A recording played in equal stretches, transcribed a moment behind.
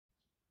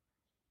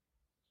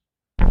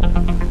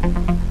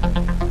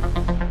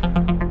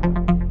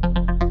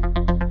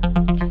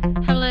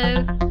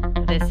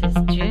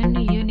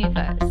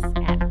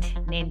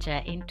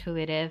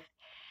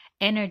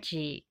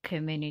energy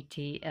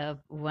community of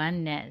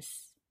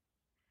oneness.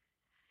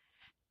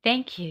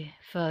 Thank you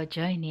for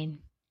joining,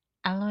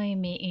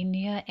 allowing me in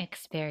your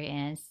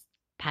experience,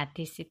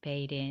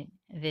 participating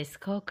this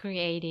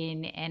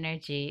co-creating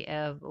energy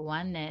of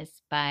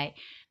oneness by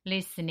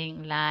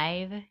listening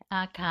live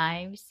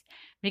archives,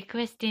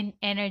 requesting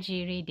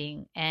energy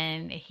reading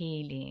and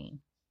healing.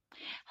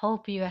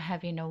 Hope you are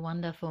having a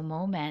wonderful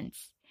moment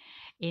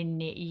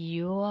in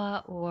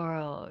your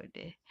world.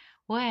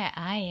 Where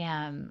I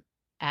am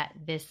at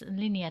this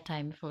linear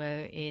time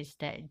flow is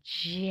that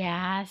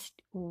just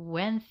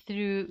went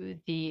through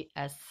the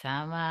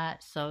summer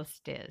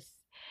solstice.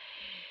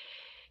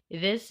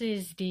 This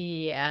is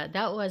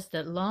that was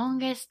the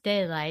longest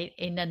daylight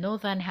in the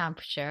northern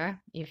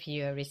Hampshire, if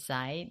you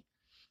reside,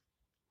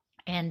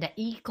 and the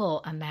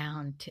equal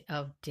amount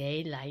of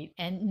daylight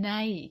and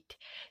night.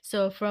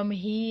 So from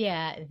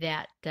here,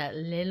 that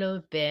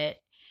little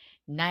bit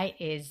night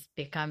is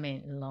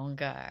becoming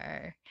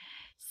longer.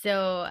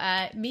 So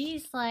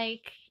means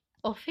like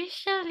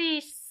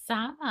officially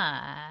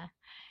summer.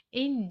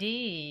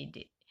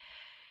 Indeed.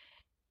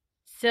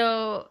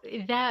 So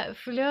that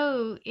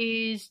flow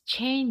is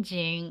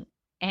changing,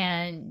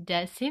 and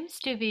that seems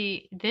to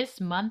be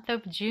this month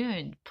of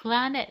June,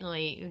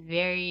 planetly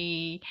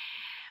very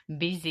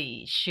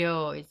busy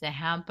shows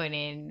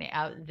happening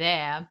out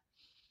there.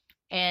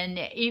 And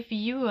if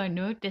you are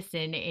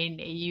noticing in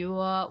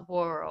your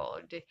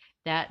world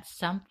that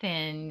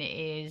something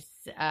is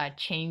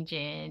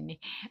changing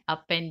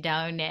up and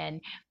down,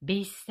 and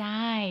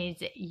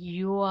besides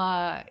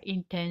your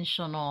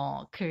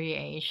intentional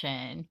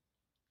creation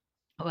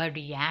or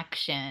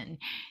reaction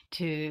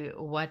to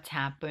what's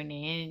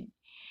happening,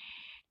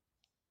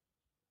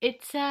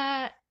 it's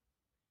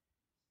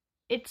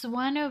it's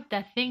one of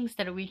the things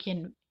that we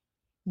can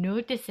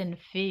notice and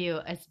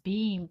feel as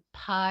being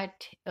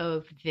part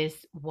of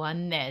this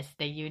oneness,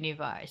 the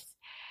universe.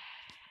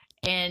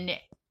 And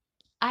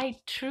I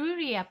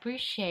truly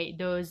appreciate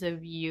those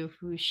of you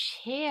who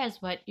shares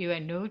what you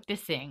are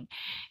noticing,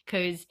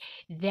 because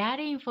that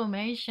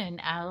information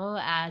allow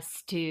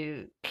us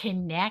to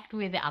connect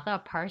with the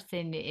other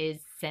person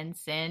is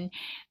sensing.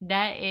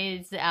 That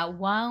is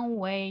one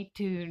way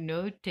to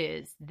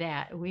notice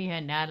that we are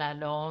not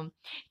alone,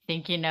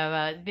 thinking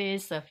about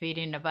this or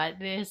feeling about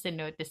this and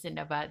noticing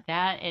about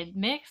that. It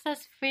makes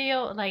us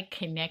feel like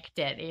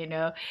connected,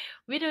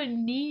 We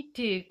don't need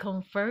to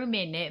confirm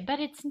in it,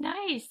 but it's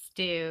nice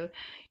to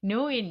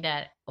knowing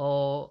that,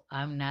 oh,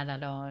 I'm not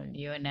alone,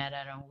 you're not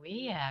alone.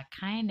 We are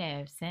kind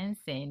of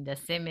sensing the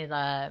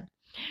similar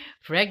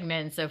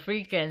fragments of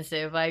frequency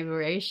of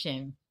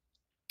vibration.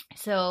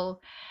 So,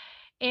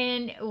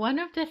 and one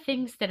of the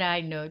things that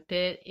I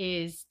noted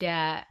is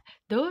that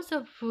those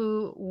of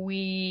who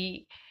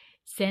we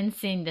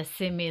sensing the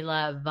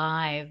similar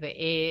vibe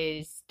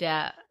is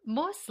that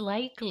most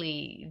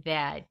likely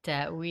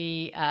that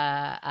we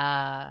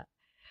are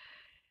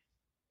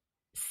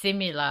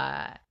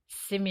similar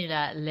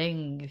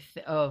length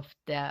of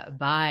the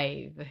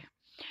vibe.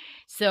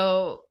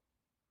 So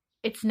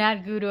it's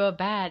not good or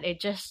bad.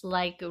 It's just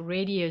like a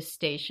radio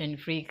station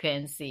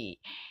frequency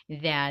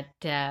that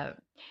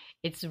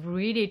it's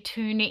really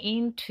tuning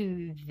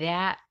into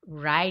that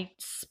right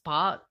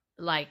spot,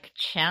 like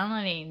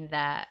channeling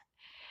that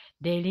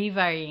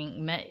delivering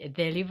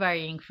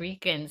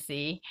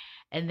frequency,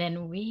 and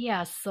then we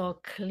are so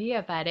clear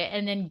about it,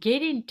 and then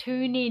getting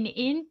tuning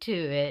into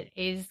it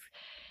is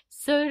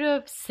sort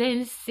of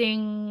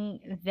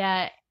sensing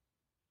that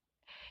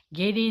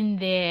getting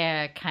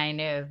there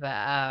kind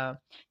of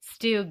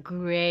still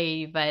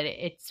gray, but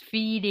it's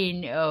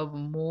feeding of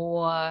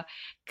more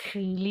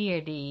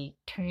clearly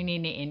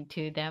turning it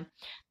into them.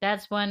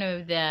 That's one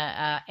of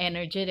the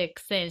energetic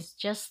sense,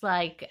 just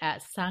like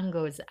sun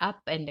goes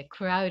up and the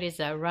crowd is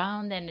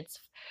around and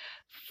it's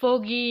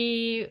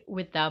foggy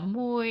with the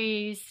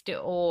moist,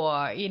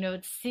 or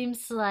it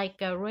seems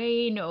like a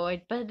rain,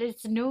 but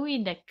it's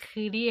knowing that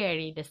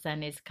clearly the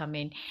sun is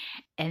coming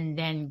and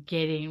then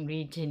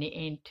reaching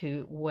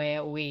into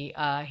where we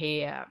are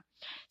here.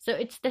 So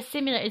it's the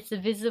similar, it's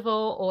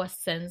visible or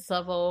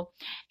sensible,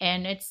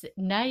 and it's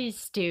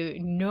nice to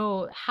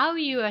know how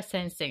you are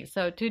sensing.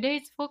 So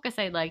today's focus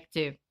I'd like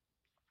to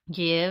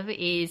give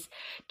is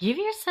give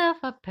yourself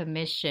a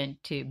permission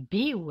to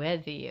be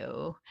with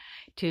you,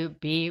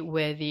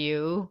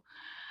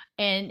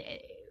 and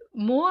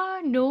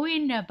more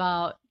knowing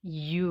about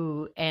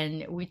you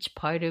and which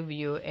part of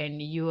you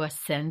and your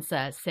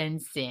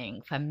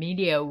sensing,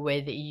 familiar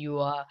with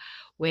your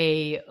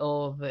way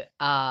of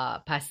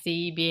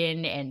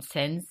perceiving and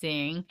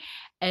sensing,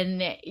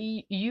 and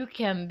you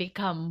can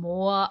become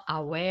more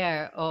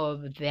aware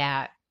of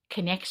that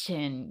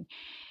connection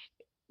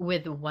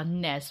with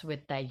oneness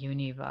with the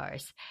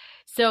universe.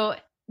 So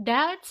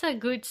that's a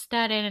good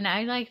start, and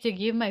I like to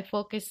give my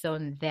focus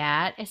on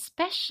that,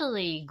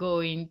 especially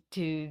going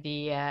to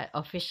the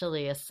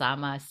officially a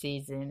summer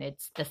season.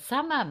 It's the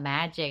summer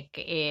magic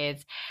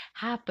is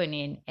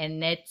happening,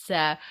 and it's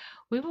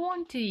we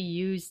want to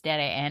use that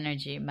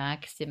energy,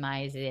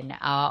 maximizing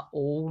our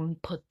own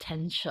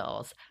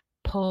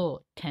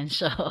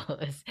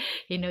potentials.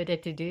 In order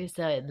to do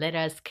so, let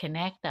us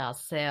connect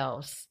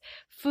ourselves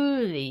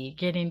fully,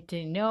 getting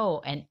to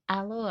know and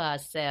allow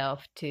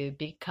ourselves to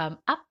become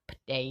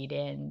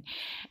updated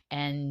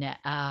and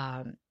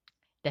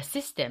the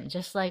system,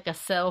 just like a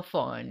cell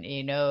phone,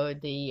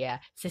 the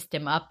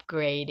system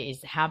upgrade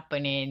is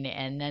happening.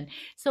 And then,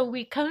 so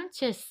we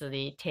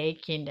consciously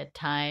taking the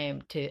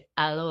time to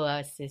allow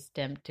our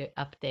system to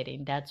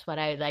updating. That's what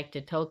I like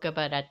to talk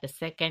about at the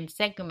second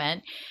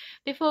segment.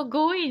 Before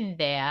going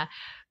there,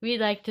 we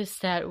like to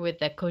start with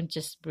the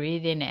conscious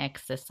breathing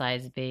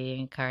exercise,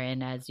 being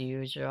Karen as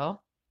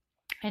usual.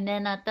 And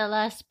then at the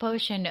last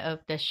portion of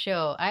the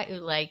show, I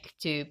would like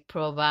to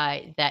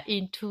provide the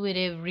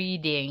intuitive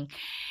reading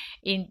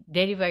in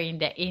delivering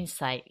the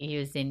insight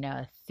using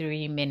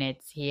 3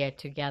 minutes here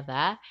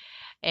together.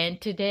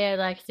 And today I'd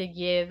like to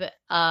give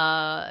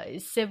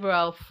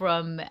several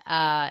from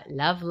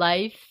Love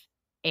Life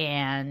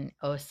and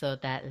also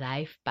that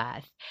life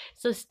path.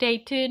 So stay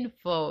tuned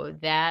for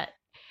that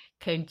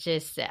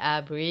conscious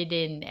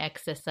breathing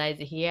exercise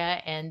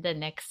here and the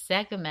next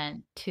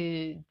segment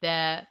to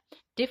the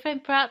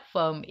different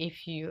platform.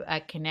 If you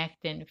are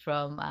connecting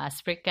from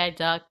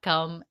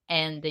Spreaker.com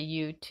and the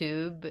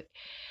YouTube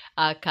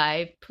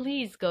archive,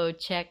 please go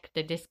check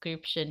the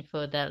description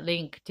for the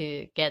link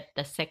to get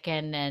the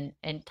second and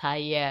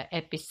entire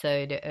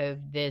episode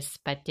of this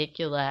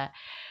particular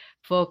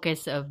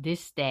focus of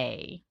this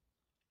day.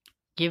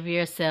 Give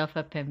yourself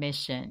a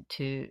permission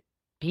to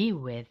be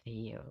with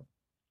you.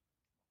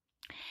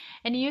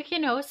 And you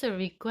can also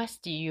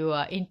request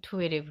your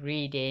intuitive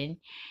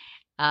reading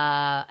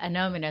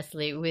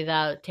anonymously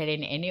without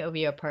telling any of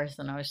your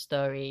personal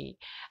story.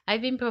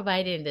 I've been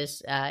providing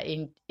this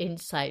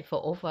insight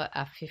for over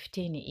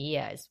 15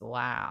 years.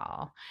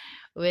 Wow.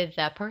 With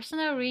a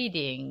personal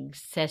reading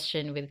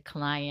session with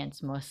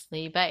clients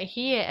mostly, but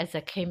here as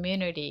a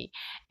community,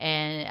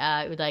 and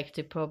I would like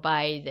to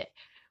provide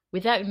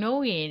without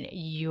knowing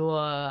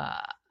your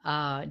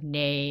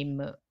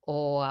name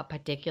or a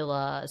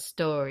particular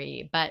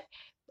story, but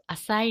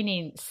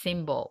assigning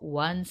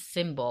one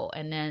symbol,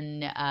 and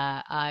then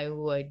I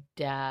would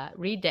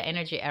read the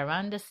energy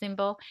around the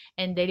symbol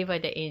and deliver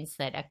the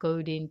insight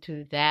according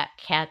to that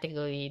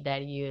category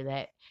that you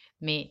let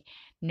me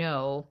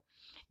know.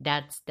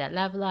 That's the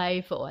love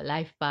life or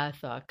life path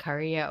or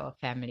career or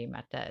family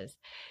matters.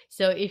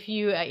 So if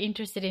you are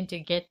interested in to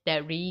get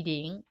that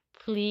reading,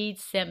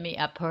 please send me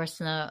a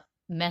personal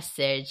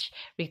message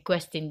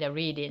requesting the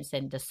readings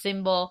and the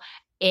symbol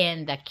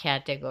and the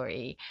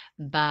category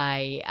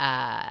by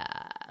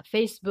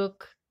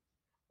Facebook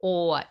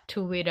or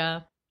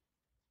Twitter,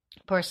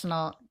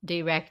 personal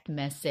direct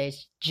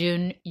message,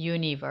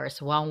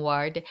 JuneUniverse, one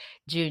word,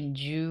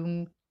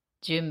 June,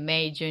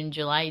 May, June,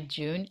 July,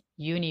 June,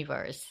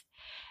 universe.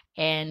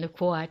 And look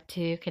forward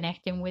to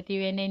connecting with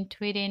you and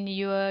intuiting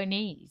your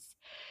needs.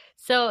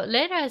 So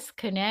let us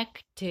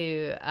connect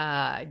to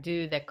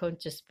do the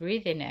conscious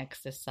breathing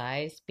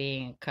exercise,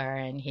 being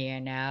current here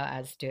now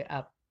as to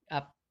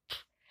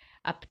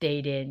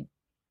updating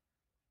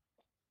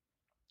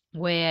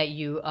where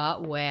you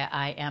are, where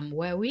I am,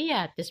 where we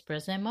are at this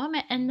present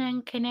moment, and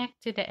then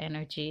connect to the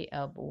energy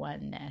of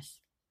oneness.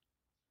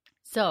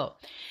 So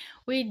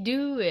we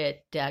do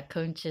it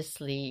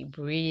consciously,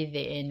 breathe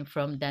in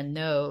from the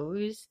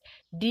nose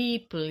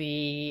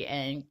deeply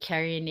and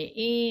carrying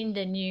in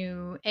the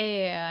new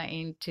air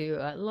into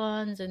our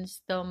lungs and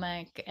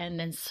stomach, and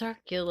then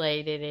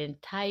circulate the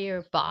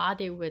entire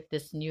body with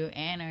this new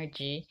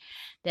energy.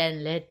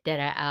 Then let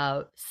that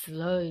out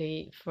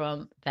slowly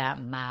from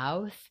that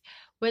mouth,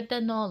 with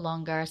the no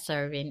longer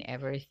serving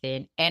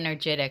everything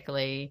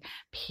energetically,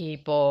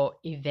 people,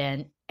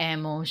 event,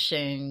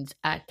 emotions,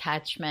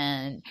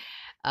 attachment,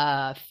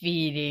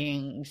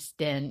 feelings,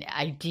 then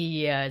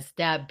ideas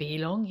that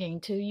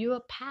belonging to your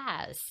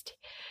past.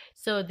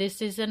 So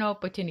this is an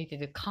opportunity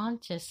to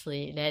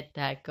consciously let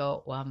that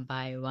go one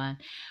by one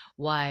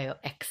while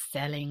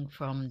exhaling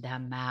from the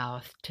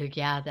mouth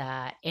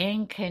together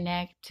and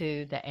connect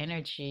to the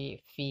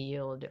energy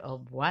field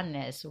of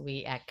oneness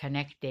we are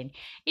connecting.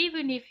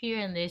 Even if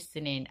you're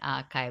listening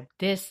archive,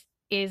 this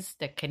is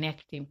the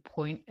connecting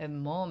point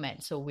and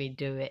moment, so we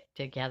do it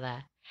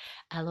together.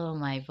 Allow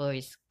my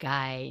voice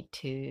guide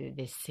to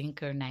the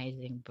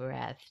synchronizing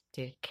breath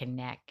to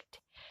connect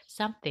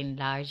something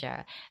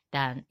larger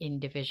than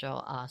individual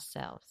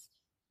ourselves.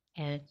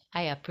 And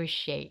I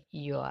appreciate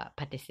your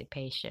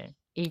participation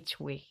each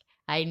week.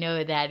 I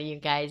know that you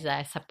guys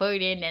are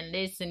supporting and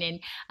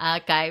listening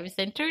archives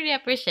and truly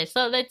appreciate.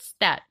 So let's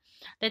start.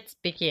 Let's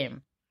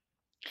begin.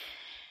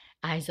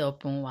 Eyes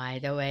open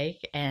wide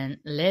awake, and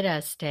let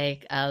us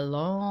take a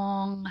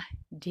long,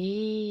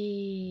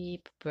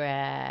 deep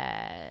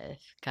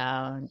breath.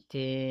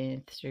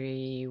 Counting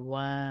 3,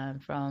 1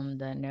 from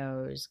the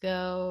nose.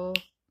 Go.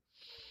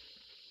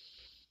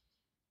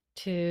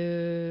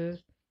 2,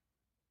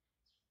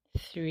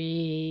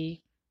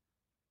 3.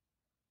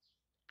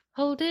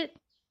 Hold it.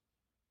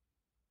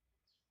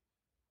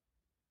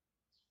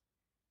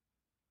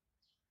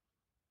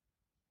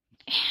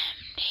 And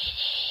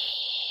release.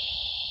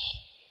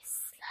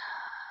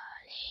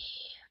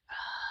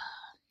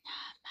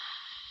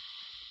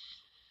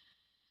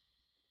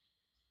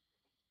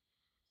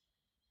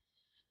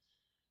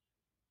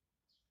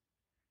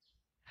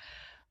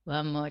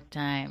 One more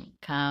time.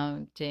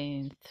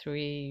 Counting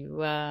 3,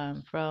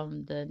 1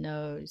 from the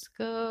nose.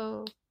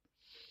 Go.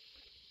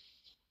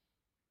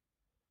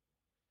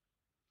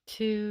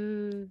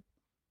 2,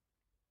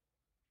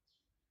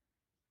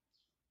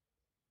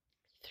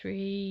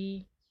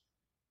 3.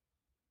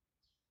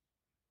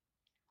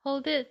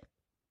 Hold it.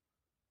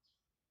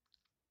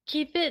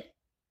 Keep it.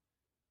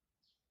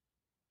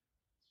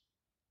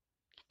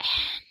 And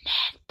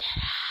let it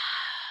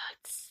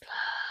out. Slowly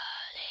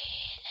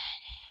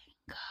letting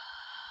go.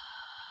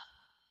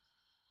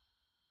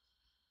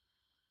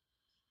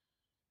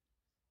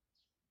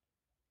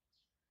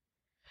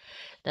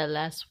 The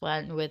last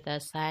one with the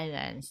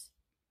silence.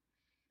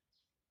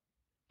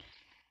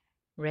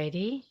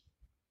 Ready?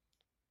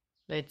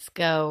 Let's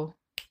go.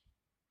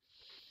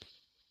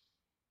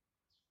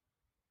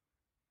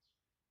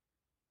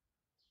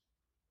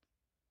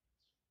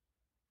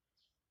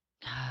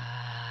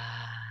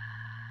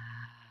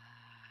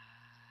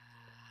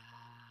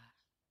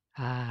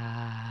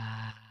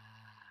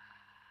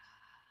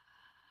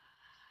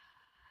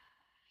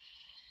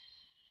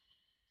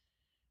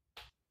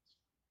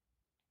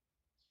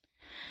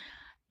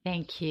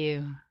 Thank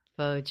you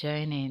for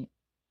joining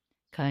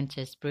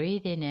conscious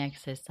breathing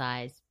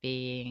exercise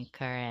being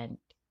current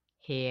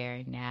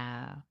here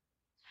now.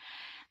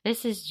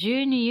 This is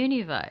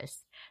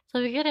JuneUniverse.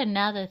 So we got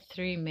another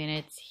 3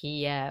 minutes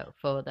here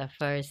for the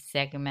first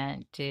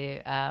segment to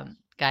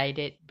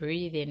guided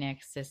breathing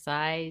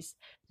exercise,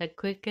 the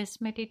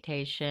quickest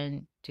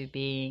meditation to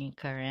being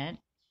current.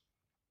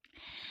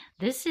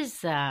 This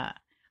is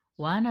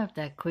one of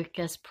the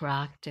quickest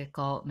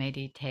practical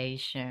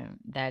meditation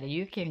that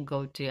you can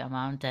go to a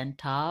mountain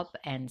top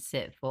and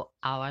sit for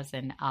hours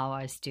and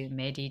hours to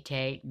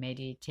meditate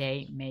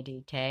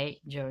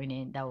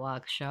joining the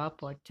workshop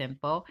or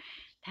temple.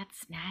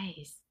 That's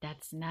nice.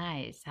 That's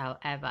nice.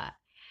 However,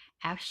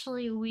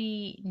 actually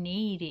we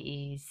need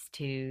is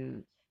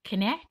to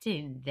connect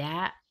in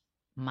that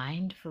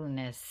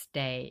mindfulness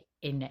state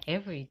in the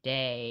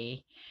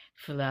everyday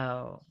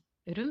flow.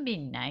 It would be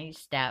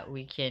nice that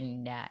we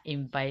can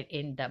invite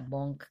in the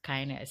monk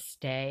kind of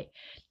state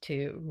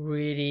to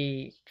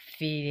really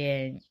feel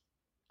in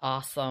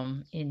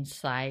awesome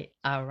insight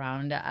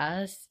around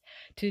us,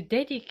 to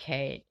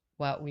dedicate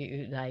what we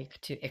would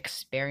like to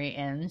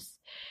experience,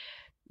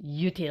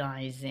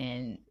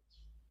 utilizing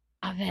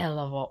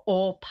available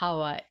all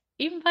power,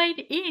 invite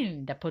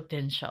in the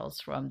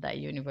potentials from the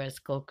universe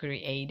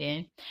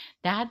co-creating.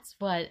 That's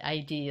what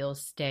ideal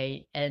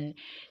state. And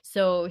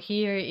so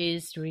here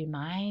is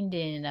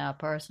reminding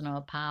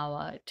personal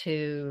power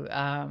to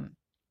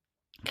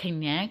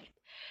connect,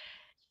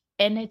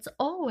 and it's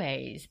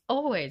always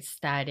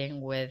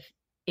starting with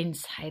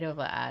inside of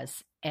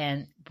us,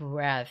 and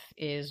breath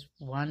is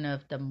one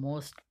of the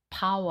most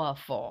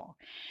powerful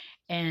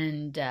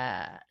and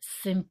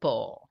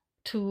simple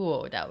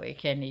tool that we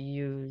can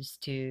use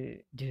to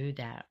do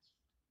that.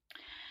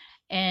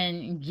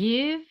 And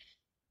give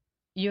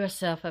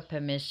yourself a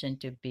permission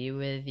to be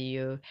with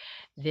you.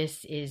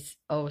 This is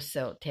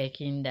also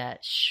taking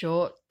that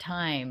short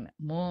time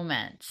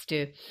moments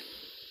to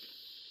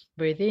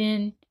breathe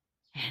in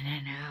and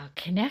then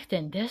connect.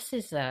 And this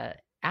is a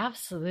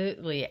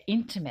absolutely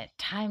intimate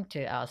time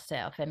to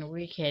ourselves, and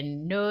we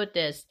can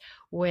notice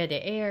where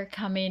the air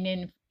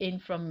coming in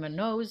from the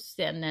nose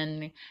and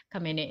then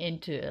coming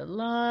into the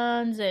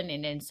lungs and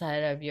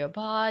inside of your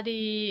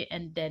body,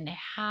 and then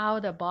how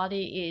the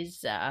body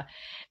is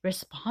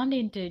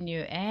responding to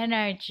new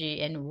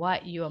energy and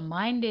what your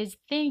mind is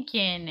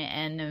thinking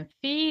and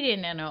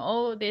feeling, and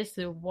all this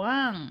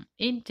one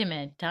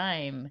intimate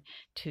time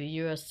to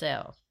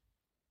yourself.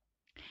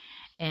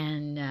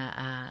 And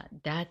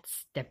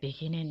that's the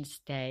beginning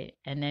state.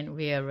 And then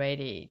we are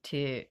ready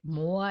to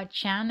more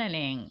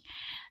channeling,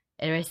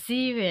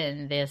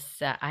 receiving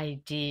this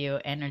ideal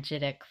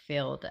energetic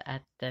field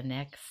at the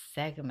next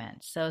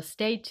segment. So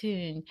stay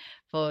tuned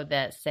for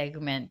that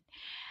segment.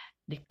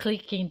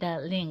 Clicking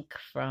that link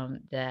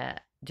from the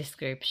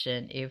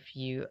description if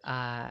you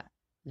are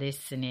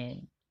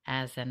listening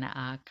as an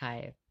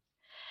archive.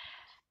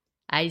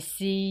 I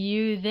see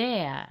you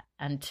there.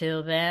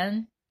 Until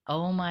then,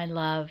 all my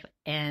love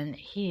and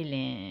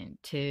healing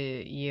to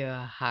your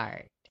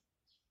heart.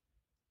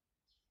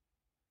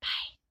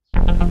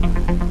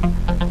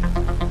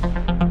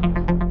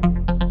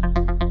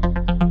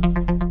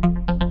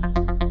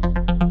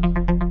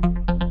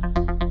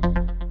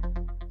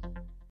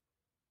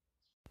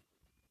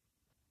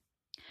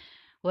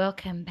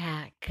 Welcome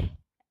back.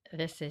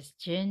 This is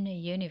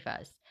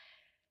JuneUniverse.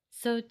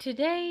 So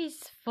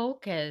today's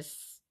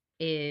focus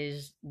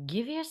is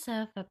give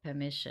yourself a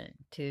permission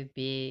to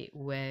be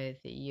with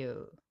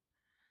you.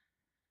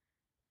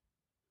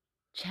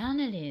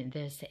 Channeling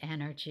this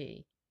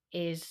energy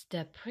is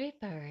the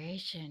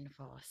preparation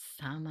for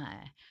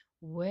summer.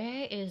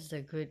 Where is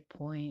a good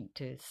point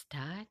to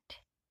start?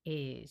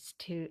 Is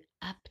to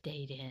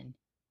updating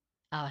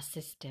our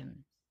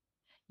system,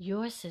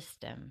 your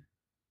system,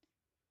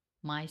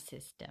 my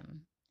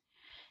system.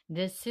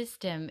 The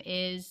system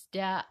is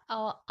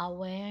our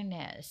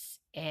awareness,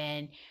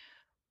 and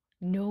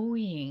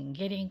knowing,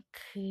 getting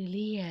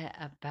clear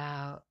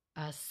about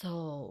our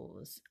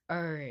soul's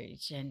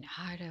urge and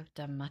heart of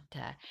the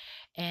matter,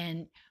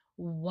 and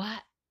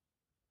what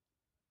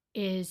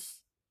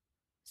is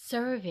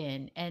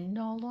serving and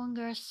no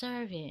longer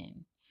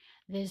serving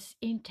this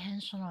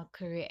intentional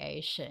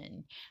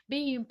creation.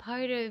 Being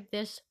part of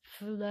this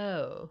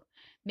flow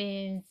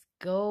means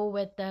go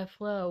with the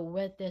flow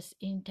with this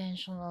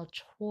intentional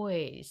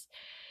choice.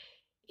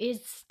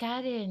 It's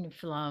starting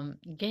from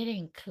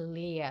getting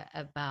clear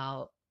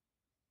about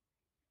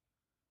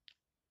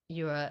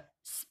your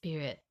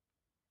spirit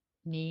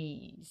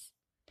needs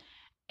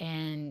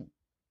and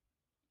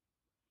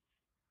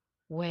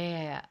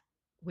where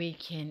we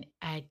can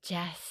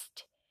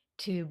adjust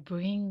to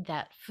bring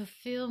that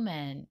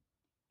fulfillment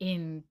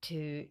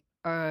into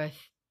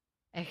earth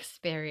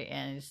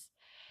experience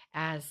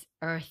as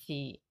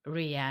earthy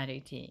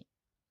reality.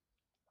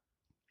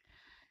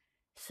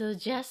 So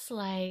just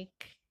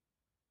like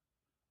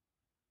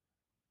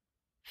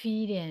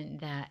feeding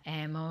that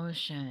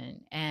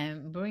emotion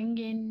and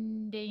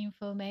bringing the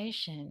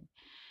information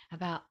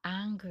about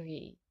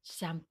angry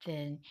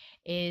something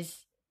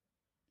is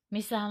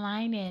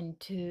misaligning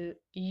to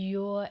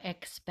your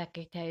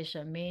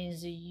expectation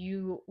means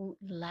you would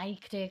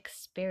like to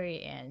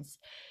experience.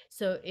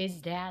 So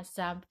is that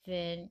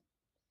something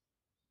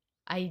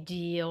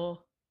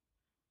ideal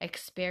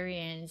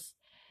experience?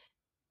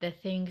 The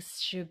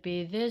things should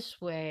be this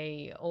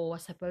way or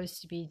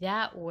supposed to be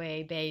that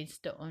way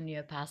based on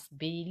your past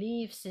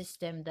belief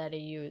system that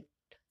you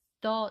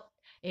thought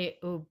it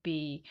would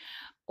be,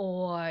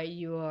 or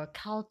your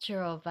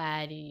cultural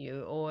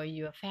value, or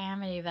your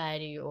family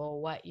value,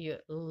 or what you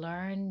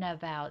learned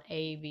about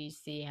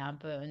ABC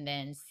happen,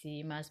 then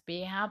C must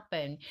be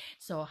happen.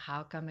 So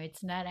how come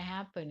it's not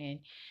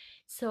happening?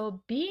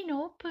 So being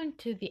open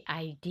to the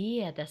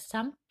idea that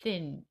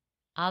something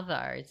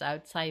others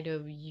outside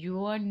of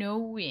your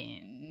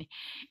knowing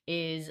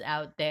is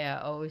out there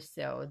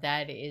also.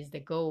 That is the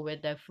go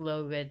with the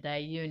flow with the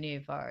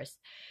universe.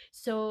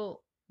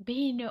 So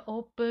being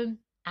open,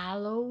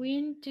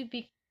 allowing to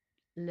be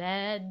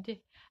led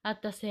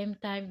at the same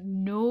time,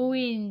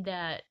 knowing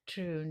that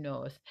true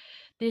north.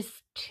 This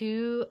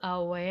two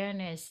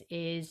awareness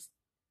is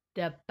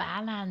the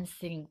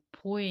balancing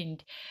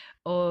point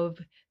of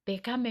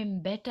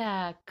becoming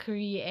better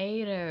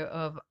creator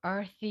of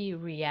earthy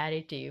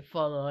reality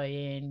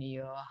following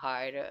your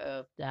heart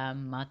of the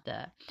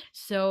matter.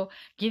 So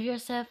give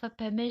yourself a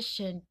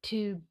permission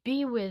to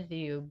be with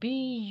you,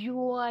 be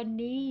your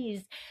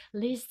needs,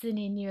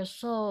 listening your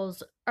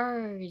soul's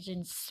urge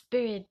and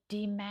spirit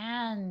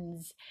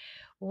demands.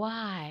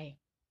 Why?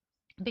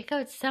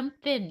 Because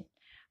something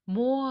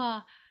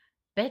more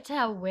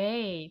better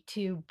way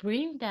to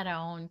bring that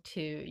on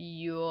to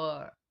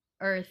your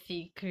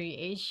earthy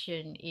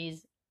creation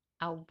is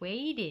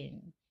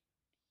awaiting.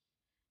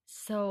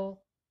 So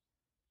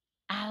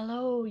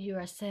allow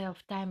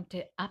yourself time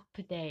to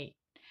update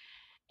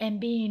and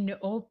being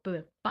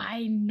open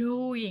by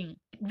knowing,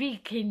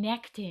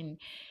 reconnecting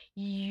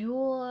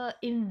your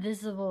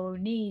invisible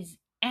needs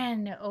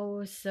and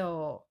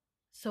also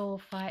so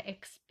far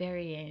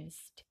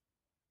experienced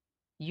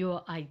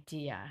your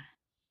idea.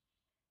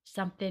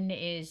 Something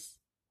is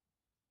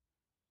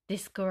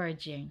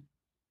discouraging,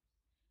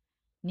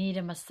 need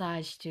a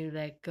massage to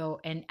let go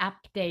and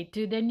update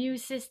to the new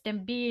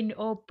system, being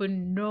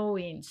open,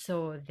 knowing,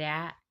 so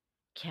that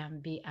can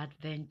be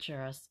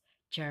adventurous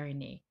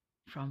journey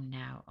from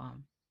now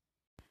on.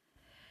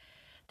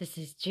 This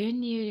is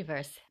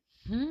JuneUniverse.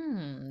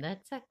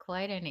 That's a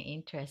quite an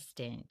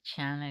interesting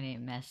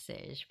channeling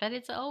message, but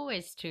it's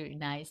always too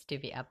nice to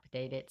be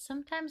updated.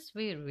 Sometimes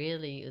we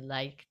really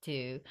like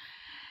to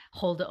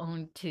hold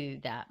on to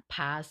that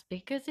past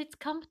because it's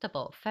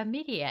comfortable,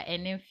 familiar,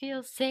 and it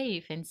feels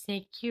safe and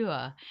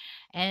secure.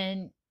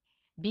 And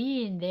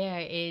being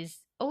there is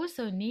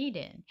also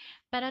needed.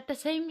 But at the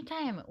same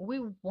time, we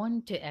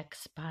want to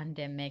expand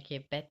and make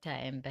it better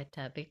and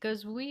better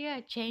because we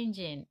are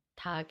changing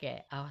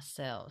target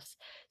ourselves.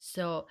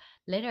 So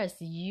let us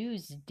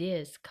use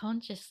this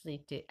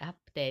consciously to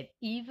update,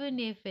 even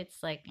if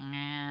it's like, nah,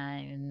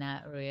 I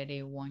not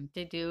really want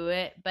to do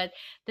it. But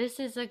this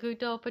is a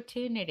good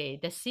opportunity.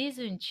 The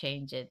season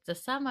changes, the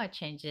summer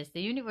changes,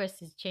 the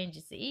universe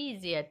changes. It's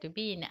easier to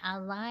be in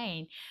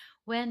align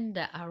when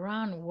the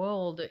around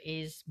world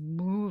is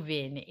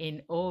moving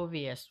in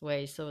obvious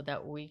ways so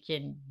that we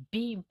can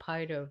be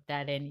part of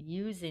that and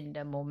using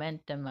the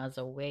momentum as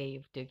a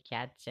wave to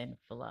catch and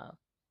flow.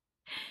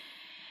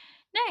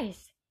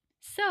 Nice.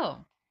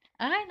 So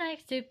I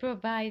like to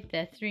provide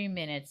the 3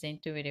 minutes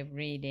intuitive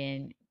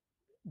reading,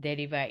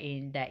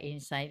 delivering the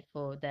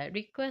insightful, the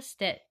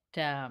requested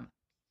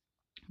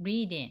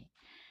reading.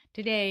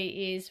 Today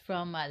is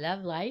from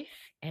Love Life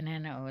and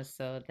then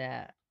also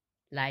the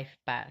Life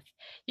Path.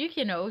 You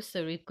can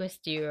also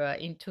request your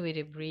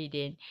intuitive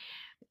reading,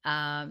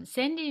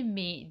 sending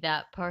me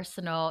that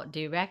personal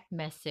direct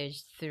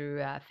message through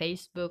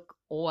Facebook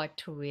or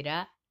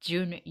Twitter.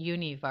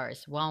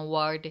 JuneUniverse, one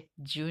word,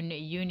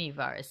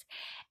 JuneUniverse.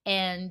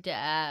 And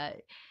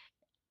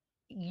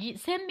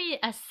send me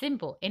a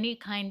symbol, any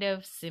kind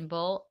of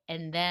symbol,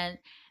 and then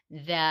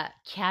the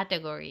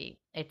category.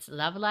 It's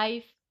love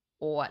life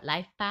or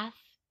life path,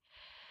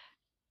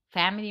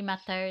 family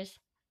matters,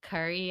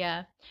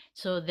 career.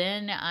 So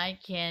then I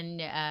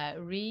can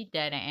read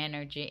that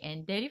energy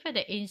and deliver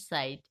the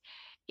insight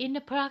in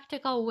a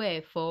practical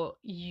way for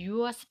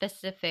your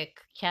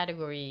specific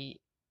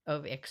category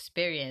of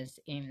experience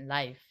in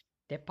life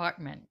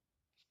department.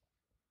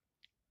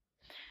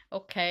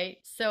 Okay,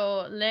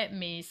 so let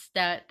me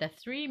start the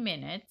 3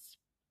 minutes.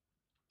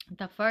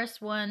 The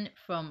first one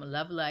from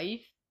Love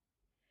Life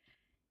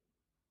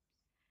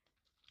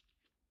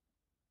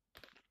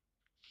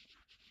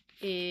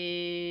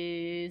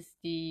is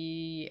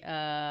the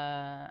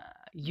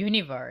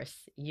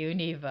universe.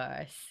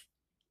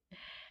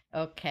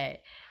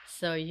 Okay,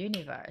 so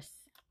universe.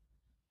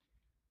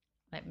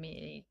 Let me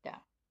read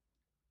that.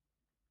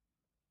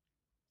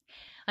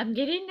 I'm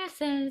getting the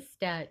sense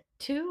that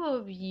two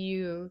of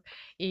you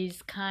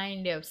is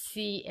kind of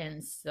sea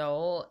and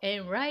soul,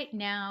 and right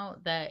now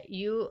that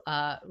you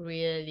are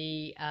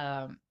really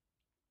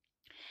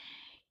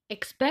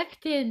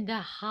expecting the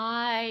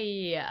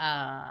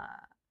high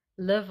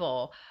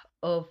level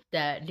of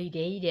the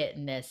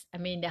relatedness. I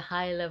mean, the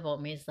high level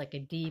means like a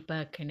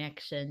deeper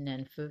connection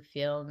and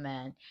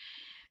fulfillment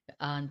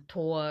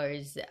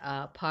towards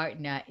a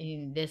partner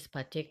in this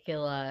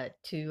particular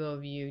two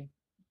of you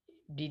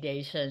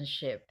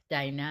relationship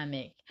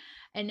dynamic.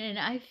 And then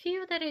I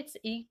feel that it's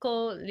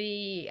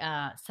equally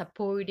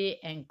supported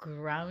and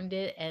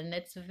grounded, and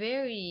it's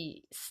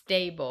very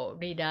stable,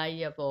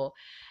 reliable.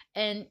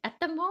 And at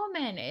the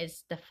moment,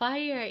 it's the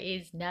fire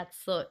is not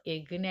so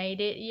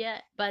ignited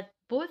yet, but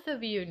both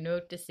of you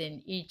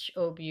noticing each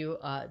of you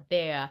are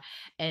there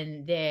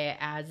and there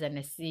as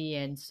an sea,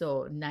 and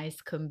so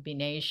nice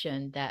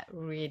combination that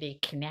really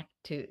connect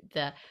to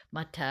the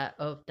matter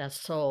of the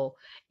soul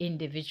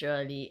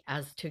individually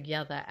as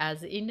together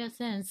as in a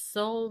sense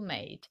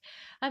soulmate.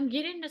 I'm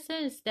getting the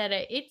sense that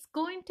it's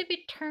going to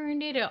be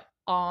turned it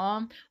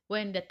on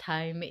when the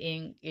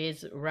timing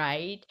is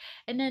right,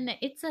 and then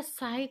it's a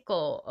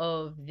cycle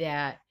of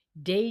that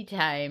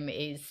daytime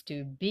is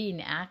to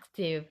being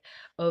active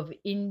of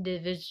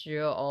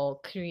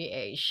individual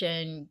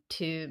creation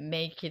to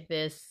make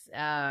this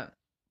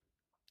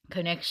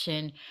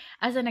connection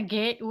as a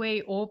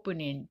gateway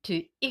opening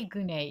to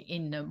ignite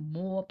in a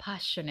more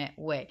passionate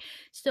way.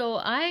 So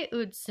I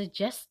would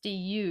suggest to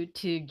you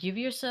to give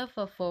yourself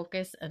a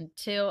focus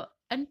until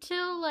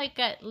like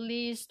at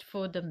least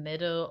for the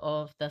middle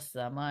of the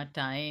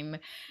summertime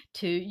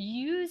to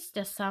use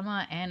the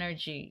summer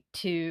energy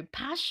to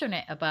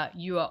passionate about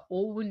your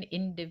own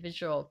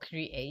individual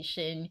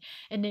creation,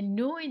 and then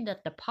knowing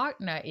that the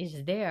partner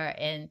is there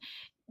and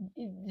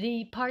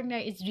the partner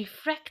is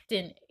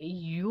reflecting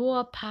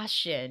your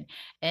passion,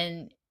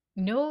 and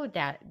know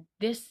that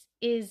this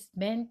is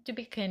meant to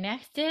be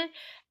connected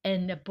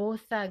and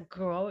both are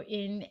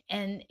growing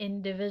and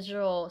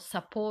individual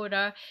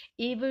supporter.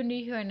 Even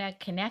if you're not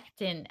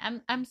connecting,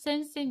 I'm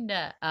sensing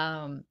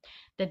the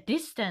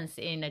distance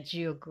in a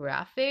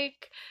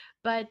geographic,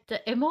 but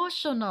the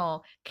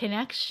emotional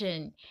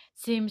connection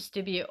seems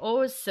to be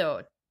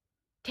also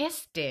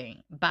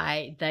testing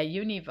by the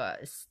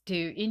universe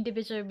to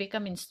individual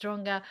becoming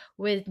stronger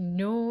with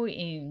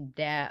knowing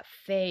their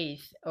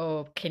faith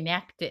of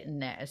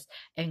connectedness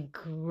and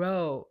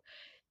grow,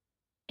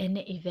 and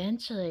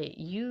eventually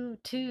you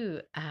too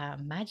are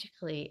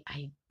magically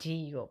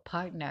ideal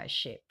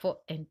partnership for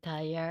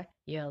entire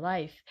your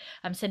life.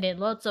 I'm sending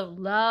lots of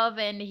love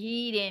and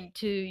healing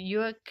to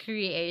your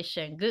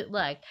creation. Good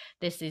luck.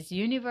 This is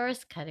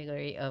universe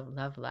category of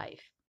love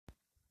life.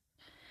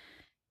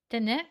 The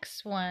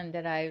next one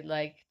that I would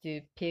like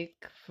to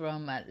pick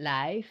from a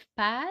life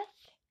path,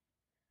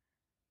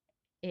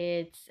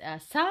 it's a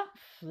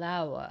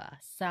sunflower.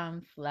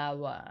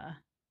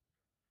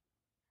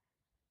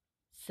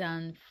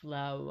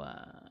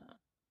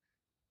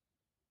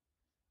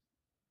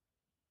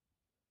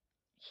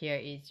 Here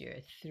is your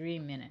 3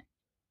 minute.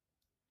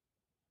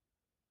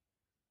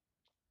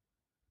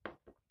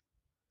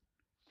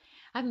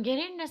 I'm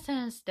getting the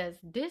sense that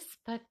this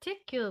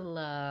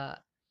particular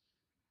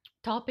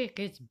topic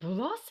is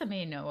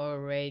blossoming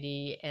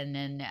already, and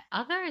then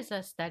others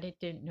are starting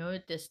to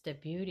notice the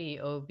beauty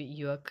of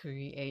your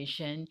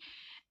creation,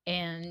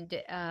 and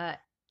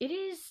it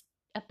is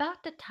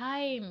about the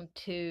time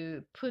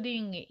to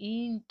putting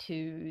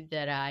into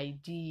that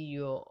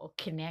ideal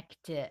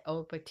connected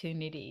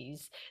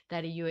opportunities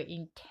that you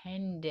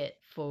intended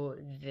for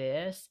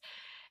this,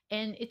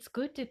 and it's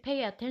good to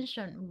pay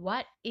attention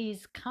what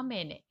is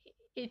coming.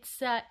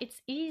 It's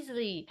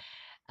easily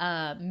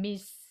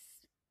miss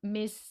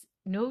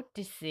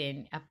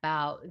noticing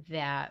about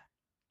that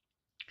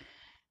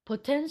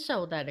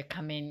potential that are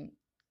coming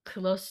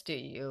close to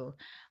you.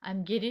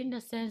 I'm getting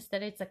the sense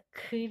that it's a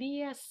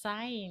clear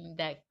sign,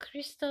 that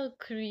crystal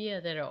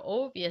clear, that are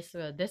obvious.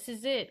 Well, this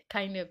is it.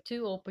 Kind of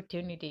two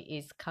opportunity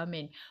is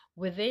coming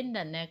within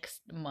the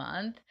next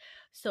month.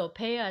 So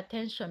pay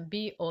attention,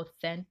 be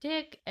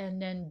authentic,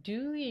 and then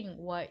doing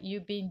what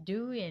you've been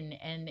doing,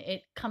 and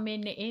it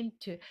coming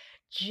into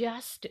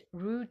just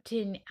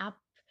rooting up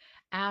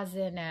as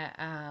an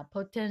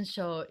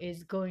potential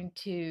is going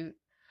to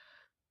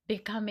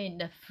becoming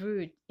the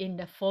fruit in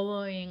the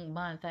following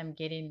month. I'm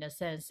getting the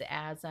sense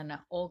as an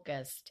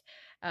August,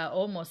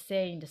 almost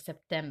saying the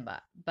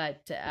September,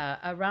 but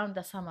around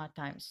the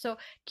summertime. So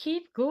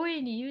keep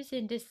going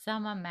using this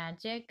summer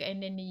magic,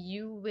 and then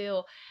you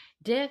will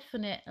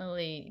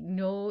definitely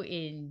know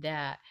in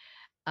that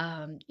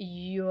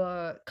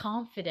your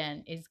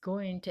confidence is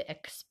going to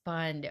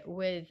expand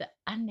with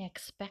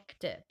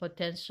unexpected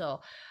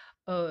potential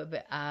of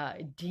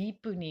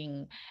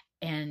deepening,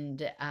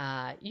 and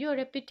your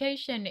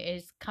reputation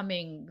is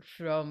coming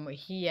from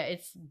here.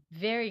 It's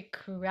very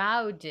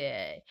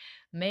crowded.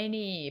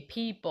 Many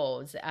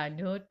peoples are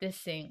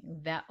noticing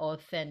that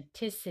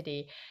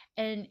authenticity,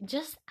 and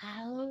just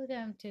allow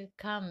them to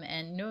come,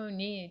 and no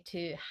need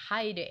to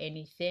hide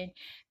anything.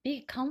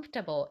 Be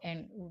comfortable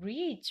and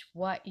reach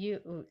what you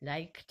would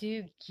like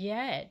to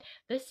get.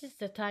 This is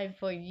the time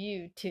for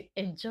you to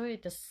enjoy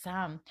the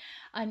sun,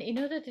 and in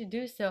order to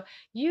do so,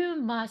 you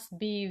must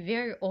be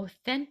very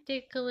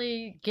authentically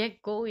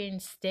get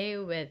going, stay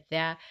with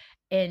that,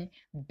 and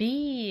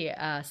be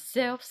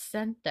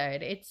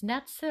self-centered. It's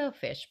not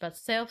selfish, but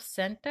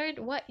self-centered.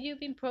 What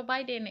you've been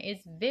providing is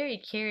very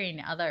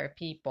caring other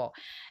people,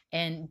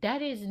 and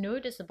that is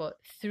noticeable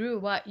through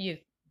what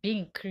you've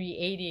been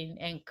creating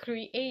and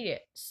created.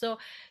 So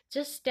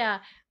just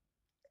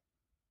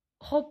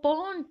hop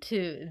on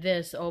to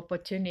this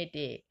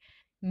opportunity.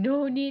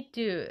 No need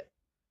to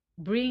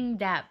bring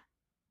that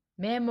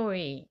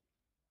memory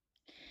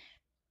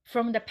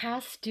from the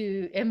past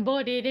to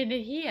embody it in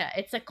here.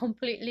 It's a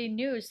completely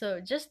new. So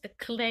just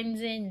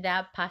cleansing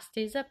that past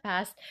is a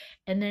past,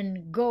 and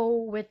then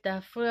go with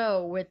the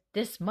flow with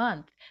this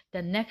month.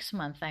 The next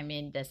month, I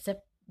mean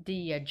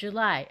the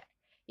July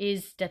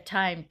is the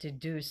time to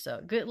do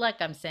so. Good luck.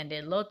 I'm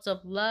sending lots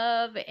of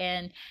love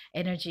and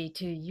energy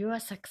to your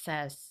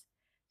success.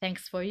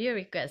 Thanks for your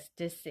request.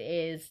 This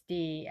is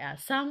the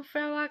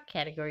sunflower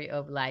category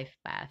of life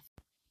path.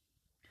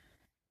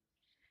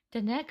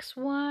 The next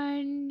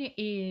one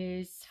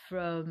is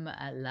from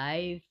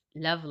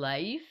Love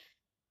Life,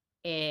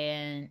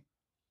 and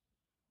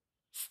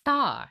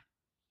Star.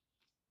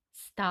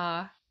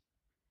 Star,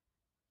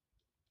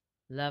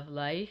 Love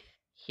Life.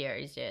 Here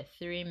is your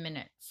 3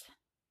 minutes.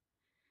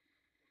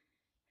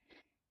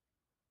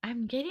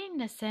 I'm getting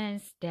the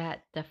sense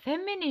that the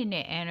feminine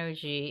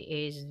energy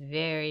is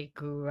very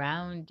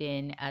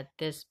grounding at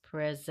this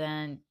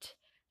present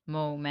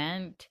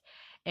moment,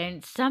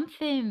 and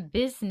something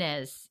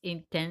business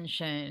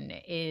intention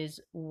is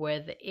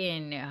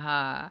within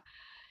her.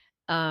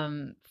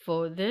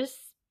 For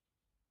this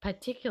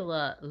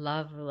particular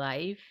love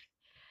life,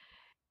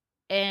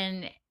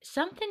 and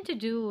something to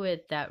do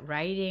with that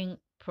writing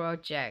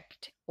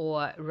project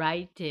or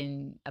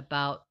writing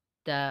about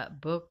the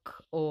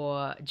book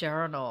or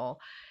journal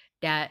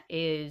that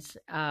is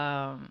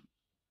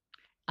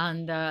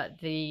under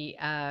the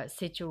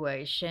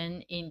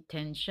situation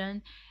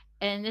intention,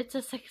 and it's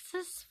a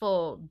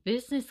successful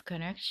business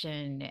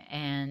connection,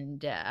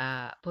 and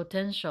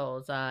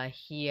potentials are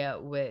here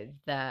with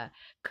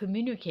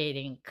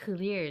communicating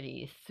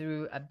clearly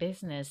through a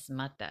business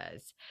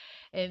matters,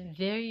 and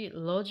very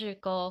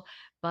logical,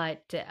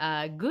 but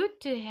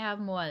good to have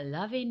more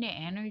loving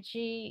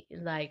energy,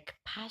 like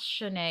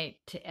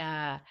passionate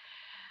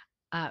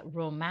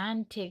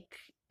romantic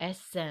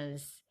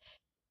essence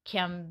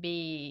can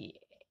be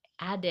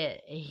added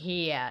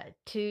here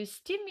to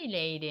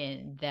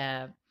stimulating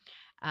the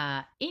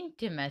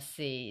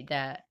intimacy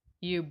that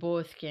you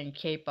both can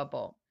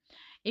capable.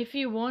 If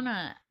you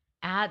wanna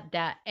add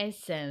that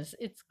essence,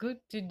 it's good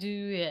to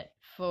do it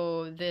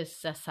for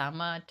this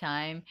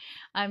summertime.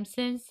 I'm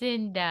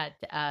sensing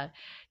that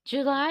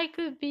July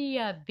could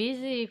be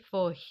busy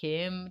for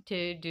him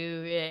to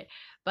do it,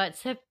 but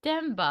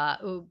September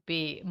would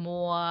be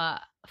more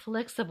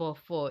flexible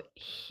for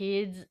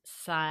his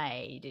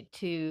side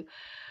to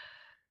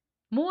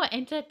more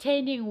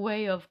entertaining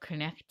way of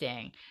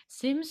connecting.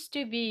 Seems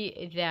to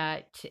be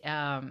that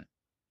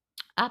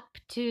up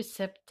to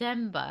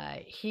September,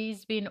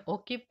 he's been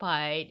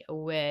occupied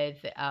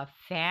with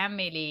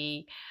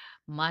family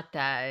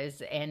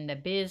matters and the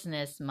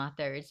business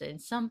matters, and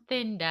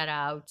something that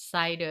are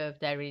outside of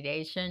the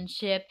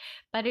relationship,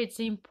 but it's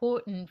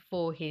important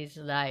for his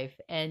life.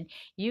 And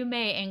you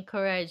may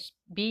encourage,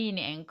 being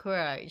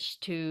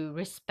encouraged to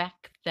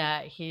respect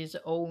that his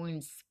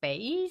own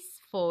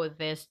space for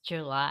this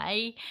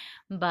July,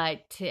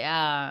 but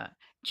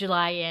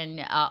July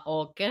and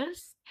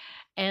August,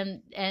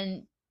 and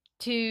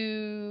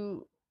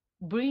to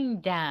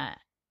bring that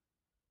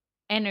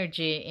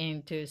energy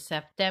into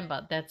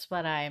September. That's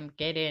what I'm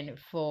getting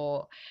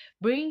for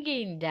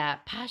bringing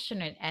that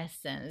passionate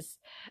essence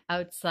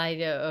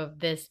outside of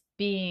this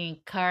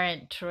being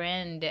current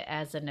trend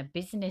as in a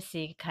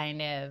businessy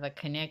kind of a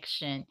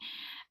connection.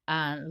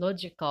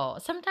 logical.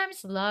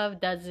 Sometimes love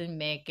doesn't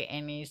make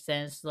any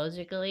sense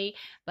logically,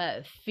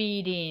 but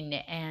feeding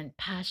and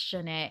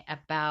passionate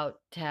about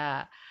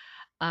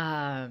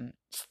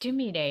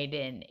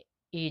stimulating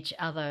each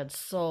other's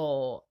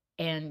soul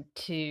and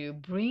to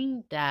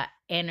bring that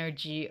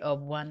energy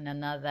of one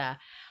another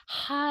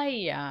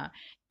higher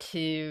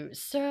to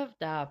serve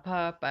the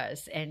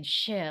purpose and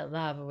share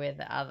love with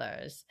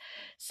others.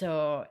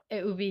 So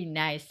it would be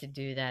nice to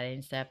do that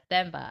in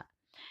September.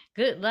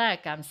 Good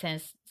luck. I'm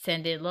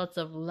sending lots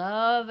of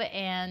love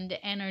and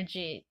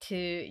energy to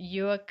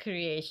your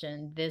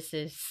creation. This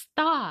is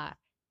Star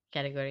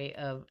category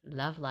of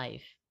Love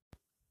Life.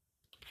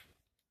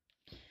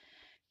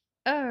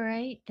 All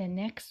right, the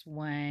next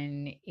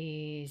one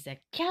is a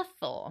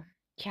Castle.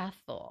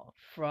 Castle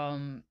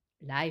from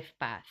Life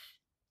Path.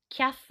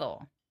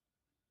 Castle.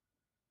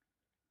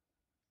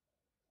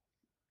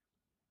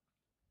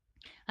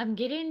 I'm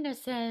getting the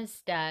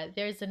sense that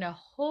there's a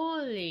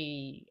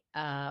holy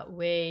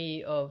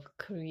way of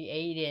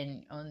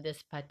creating on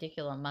this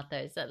particular matter.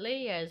 It's a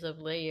layers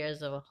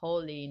of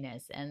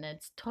holiness, and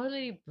it's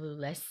totally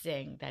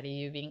blessing that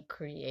you've been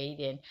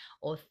creating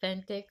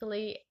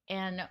authentically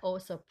and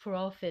also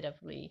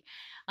profitably.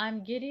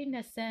 I'm getting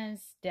a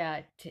sense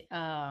that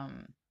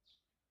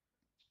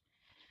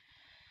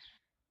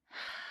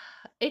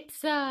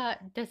it's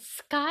the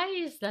sky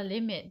is the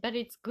limit, but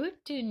it's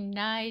good to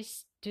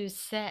nice to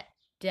set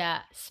the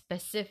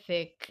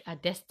specific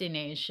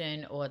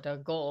destination or the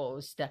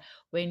goals that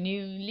when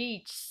you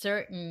reach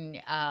certain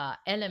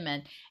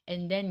element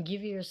and then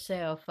give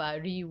yourself a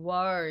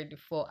reward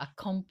for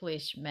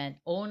accomplishment,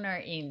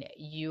 honoring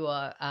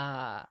your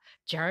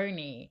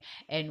journey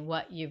and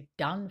what you've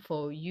done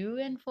for you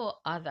and for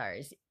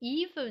others,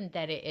 even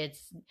that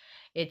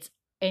it's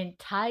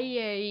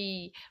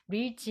entirely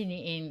reaching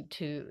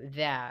into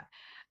the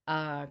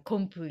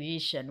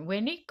completion.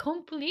 When it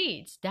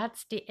completes,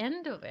 that's the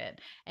end of it.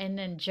 And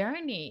then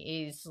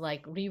journey is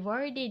like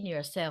rewarding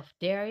yourself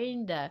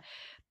during the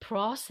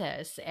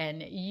process,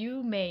 and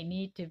you may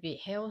need to be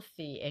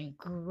healthy and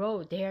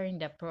grow during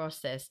the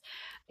process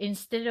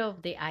instead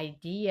of the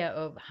idea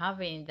of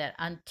having that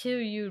until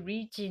you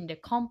reach in the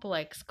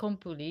complex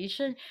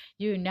completion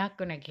you're not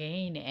gonna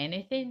gain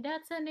anything.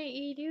 That's an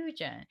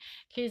illusion,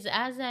 because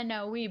as I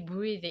know, we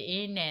breathe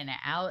in and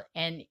out,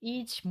 and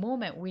each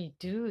moment we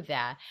do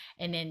that,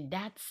 and then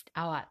that's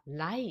our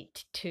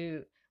light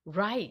to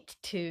right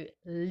to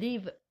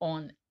live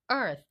on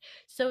earth.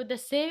 So the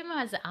same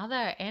as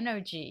other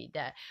energy,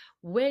 that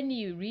when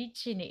you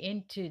reaching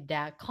into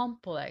that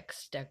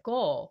complex the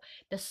goal,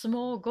 the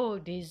small goal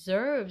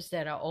deserves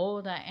that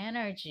all the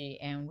energy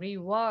and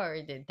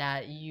reward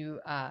that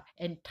you are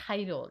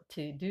entitled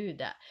to do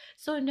that.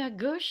 So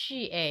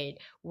negotiate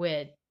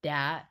with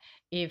that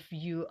if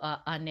you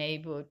are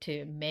unable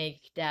to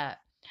make that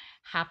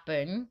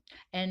happen.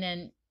 And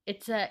then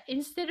it's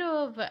instead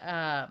of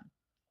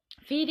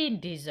feeling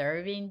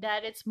deserving,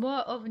 that it's more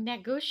of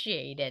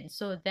negotiating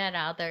so that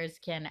others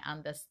can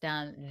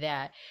understand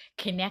that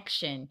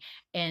connection,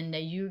 and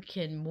you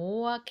can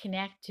more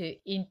connect to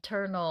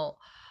internal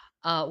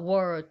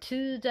world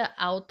to the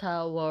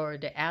outer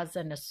world as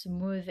in a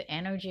smooth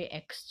energy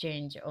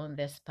exchange on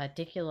this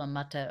particular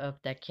matter of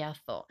the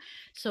castle.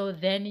 So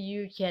then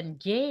you can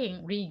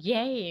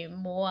regain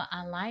more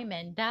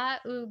alignment. That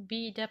would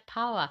be the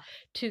power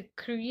to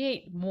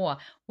create more.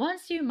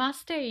 Once you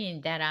master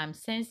in that, I'm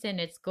sensing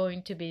it's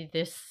going to be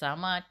this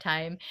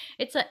summertime.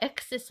 It's an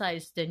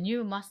exercise, the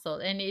new muscle,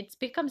 and it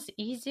becomes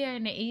easier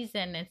and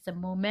easier, and it's a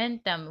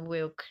momentum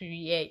will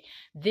create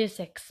this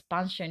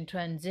expansion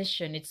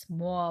transition. It's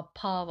more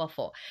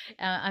powerful.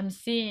 I'm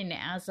seeing it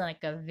as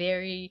like a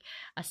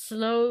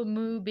slow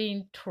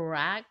moving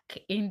track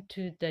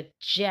into the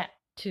jet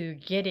to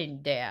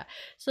getting there.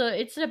 So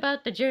it's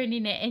about the journey,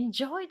 and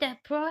enjoy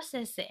that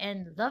process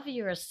and love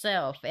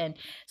yourself and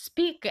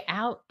speak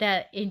out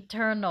that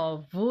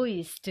internal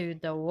voice to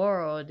the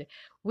world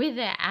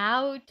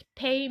without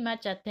paying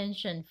much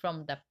attention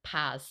from the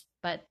past,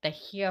 but the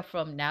here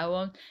from now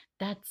on.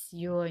 That's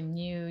your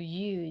new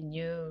you,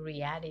 new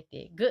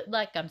reality. Good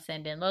luck. I'm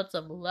sending lots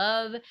of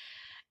love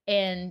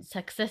and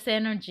success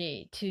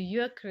energy to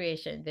your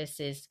creation. This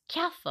is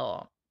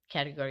Castle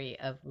category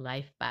of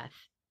life path.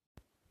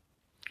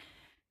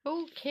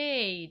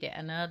 Okay,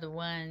 another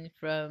one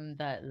from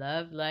the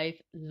Love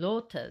Life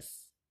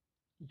Lotus.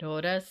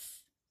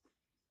 Lotus.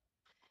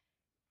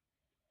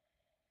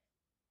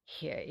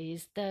 Here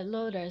is the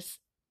lotus.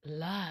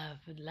 Love,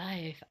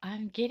 life.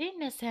 I'm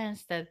getting a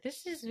sense that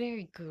this is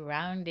very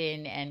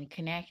grounding and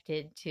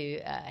connected to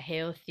a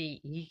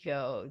healthy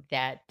ego,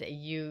 that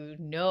you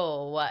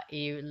know what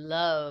you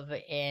love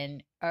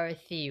in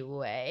earthy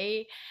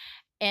way.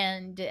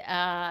 And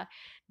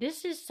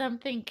this is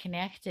something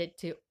connected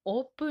to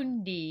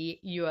openly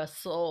your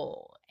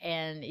soul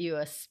and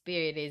your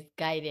spirit is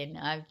guiding.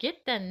 I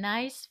get the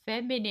nice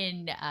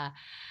feminine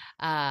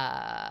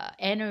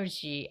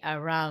energy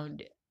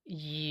around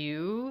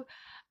you,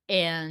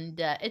 and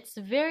it's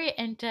very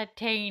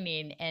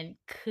entertaining and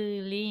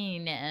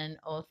clean and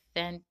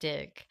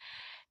authentic.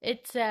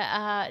 it's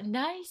a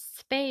nice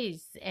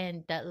space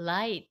and the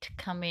light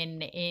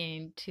coming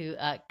into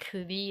a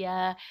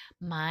clear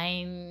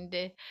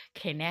mind,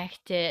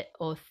 connected,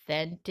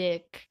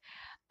 authentic,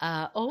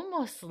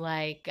 almost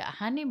like a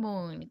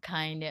honeymoon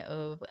kind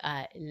of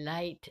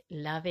light,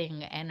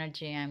 loving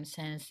energy I'm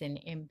sensing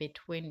in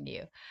between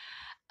you.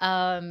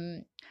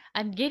 Um,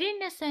 I'm getting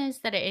the sense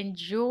that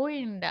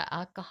enjoying the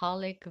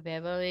alcoholic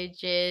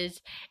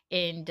beverages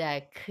in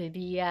the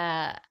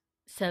clear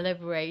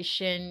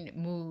celebration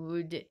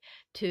mood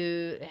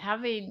to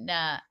having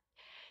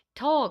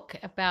talk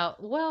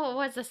about, well, it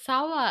was a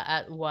sour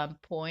at one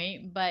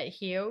point, but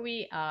here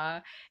we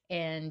are,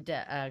 and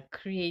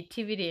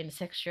creativity and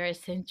sexual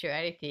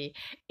sensuality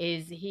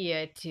is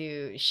here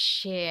to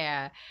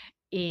share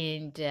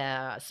in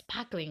the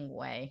sparkling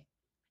way.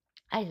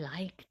 I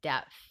like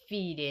that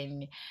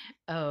feeling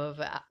of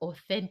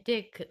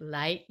authentic,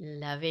 light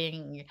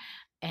loving,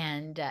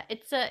 and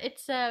it's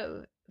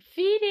a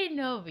feeling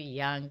of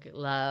young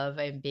love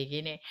and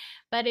beginning,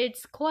 but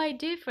it's quite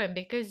different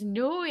because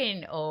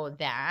knowing all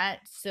that,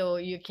 so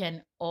you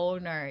can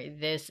honor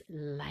this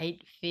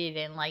light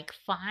feeling, like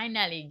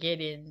finally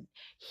getting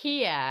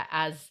here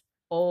as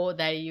all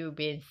that you've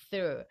been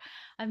through.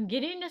 I'm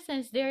getting the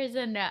sense there is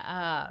an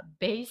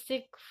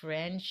basic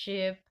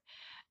friendship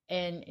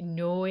and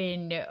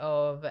knowing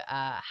of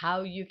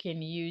how you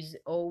can use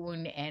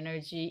own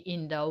energy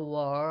in the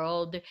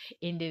world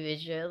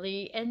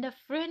individually, and the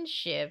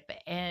friendship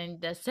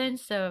and the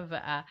sense of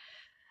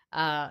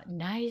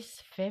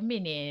nice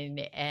feminine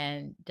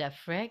and the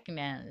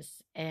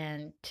fragrance,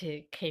 and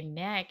to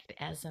connect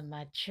as a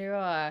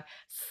mature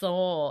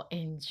soul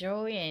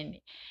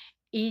enjoying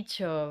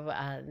each of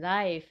our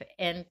life,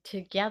 and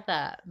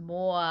together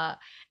more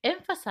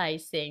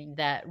emphasizing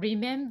that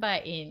remember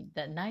in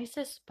the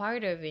nicest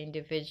part of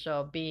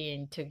individual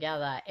being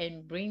together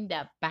and bring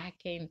that back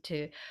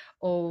into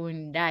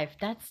own life.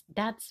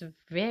 That's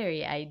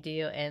very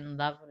ideal and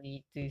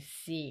lovely to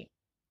see.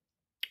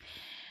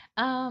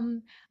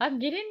 I'm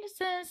getting the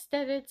sense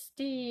that it's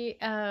the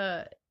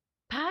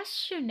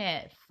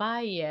passionate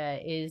fire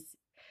is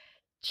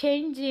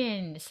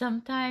changing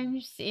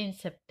sometimes in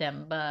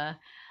September,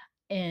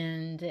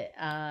 and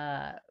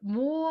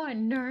more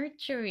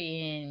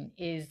nurturing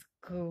is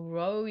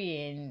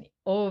growing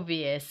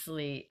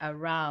obviously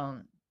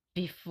around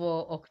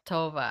before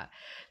October.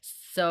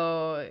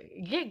 So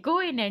get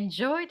going,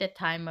 enjoy the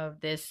time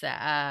of this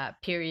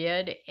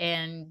period,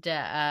 and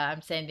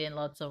I'm sending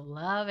lots of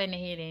love and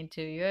healing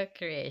to your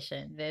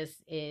creation.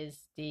 This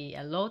is the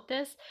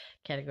Lotus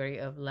category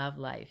of love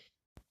life.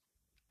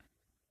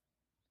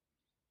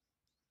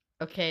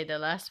 Okay, the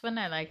last one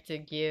I like to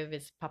give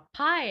is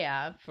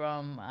papaya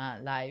from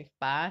Life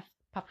Path.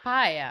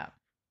 Papaya.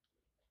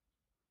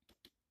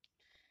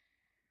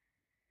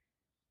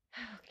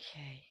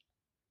 Okay.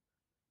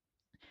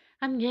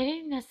 I'm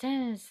getting the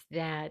sense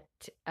that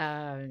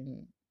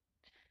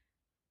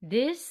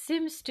this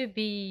seems to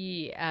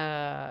be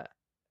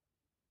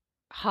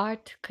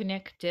heart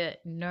connected,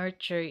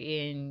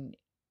 nurturing.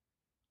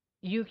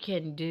 You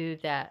can do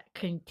that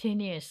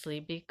continuously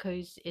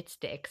because it's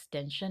the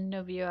extension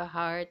of your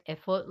heart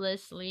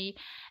effortlessly,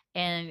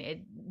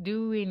 and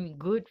doing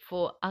good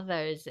for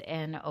others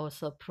and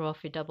also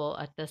profitable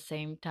at the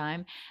same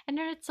time. And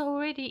then it's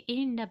already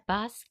in the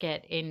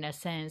basket in a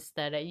sense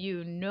that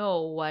you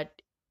know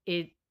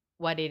it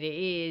what it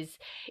is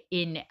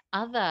in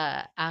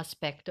other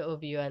aspect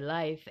of your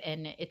life,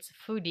 and it's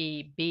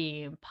fully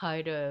being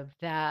part of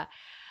that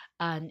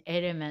an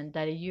element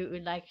that you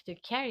would like to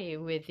carry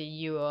with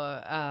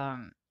your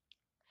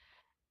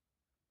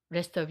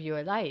rest of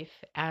your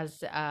life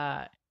as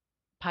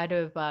part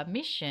of a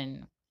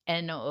mission,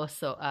 and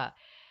also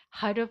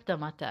heart of the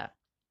matter.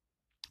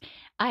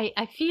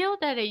 I feel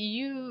that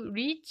you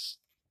reach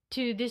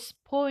to this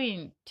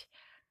point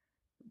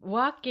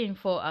working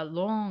for a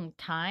long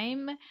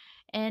time,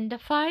 and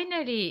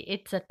finally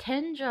it's a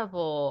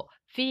tangible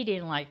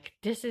feeling like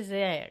this is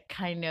a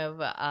kind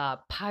of a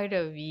part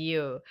of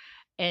you,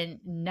 and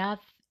not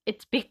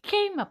it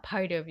became a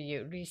part of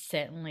you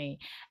recently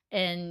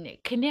and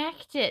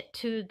connected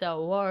to the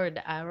world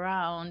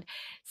around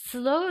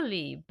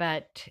slowly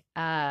but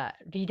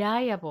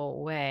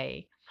reliable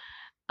way.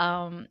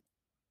 um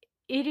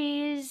it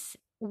is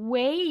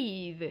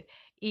wave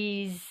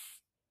is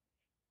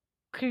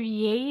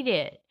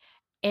created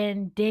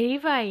and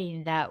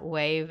delivering that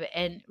wave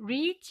and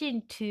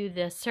reaching to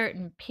the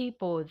certain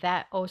people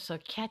that also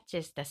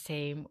catches the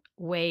same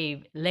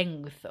wave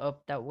length of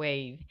the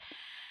wave.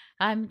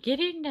 I'm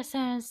getting the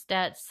sense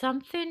that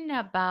something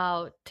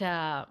about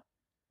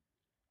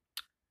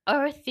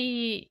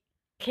earthy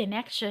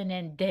connection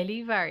and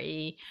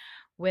delivery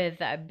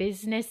with a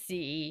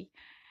businessy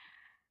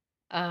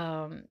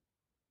um,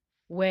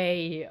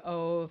 way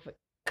of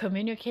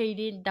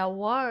communicating the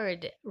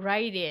word,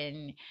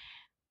 writing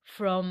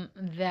from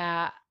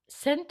the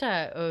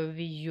center of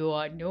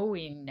your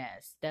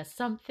knowingness. There's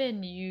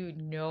something you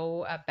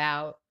know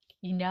about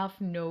enough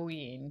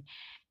knowing,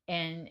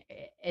 and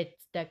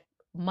it's the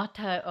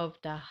matter of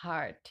the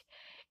heart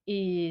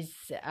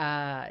is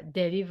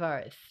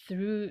delivered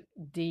through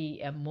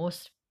the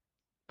most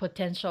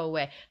potential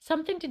way.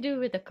 Something to do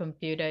with the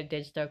computer,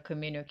 digital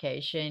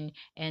communication,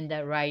 and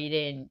the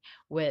writing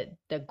with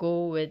the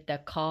go with the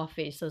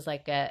coffee. So it's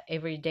like a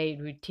everyday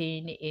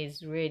routine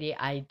is really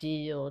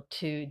ideal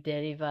to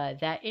deliver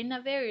that in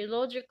a very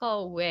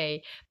logical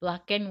way,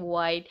 black and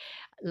white,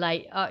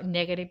 like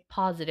negative,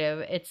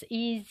 positive. It's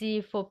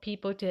easy for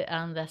people to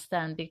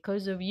understand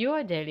because of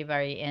your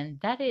delivery,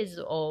 and that is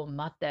all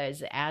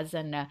matters as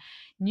an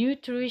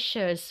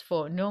nutritious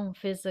for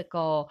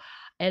non-physical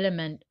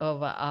element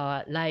of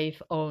our life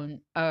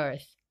on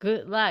earth.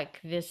 Good luck.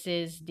 This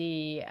is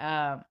the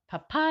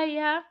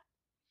papaya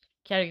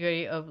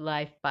category of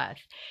life path.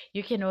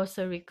 You can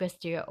also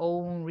request your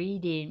own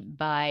reading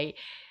by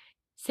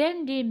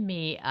sending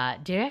me a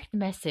direct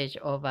message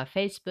over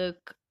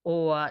Facebook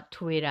or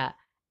Twitter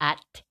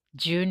at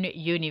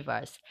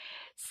JuneUniverse.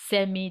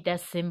 Send me the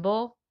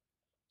symbol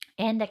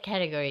and the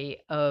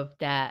category of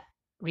the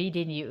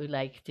reading you would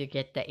like to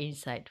get the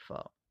insight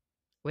for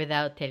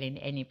without telling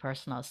any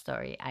personal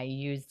story. I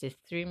use this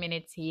 3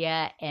 minutes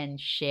here and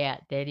share,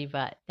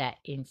 deliver that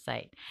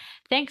insight.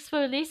 Thanks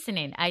for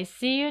listening. I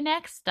see you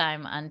next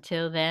time.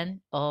 Until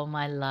then, all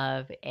my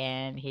love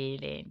and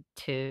healing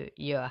to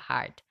your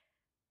heart.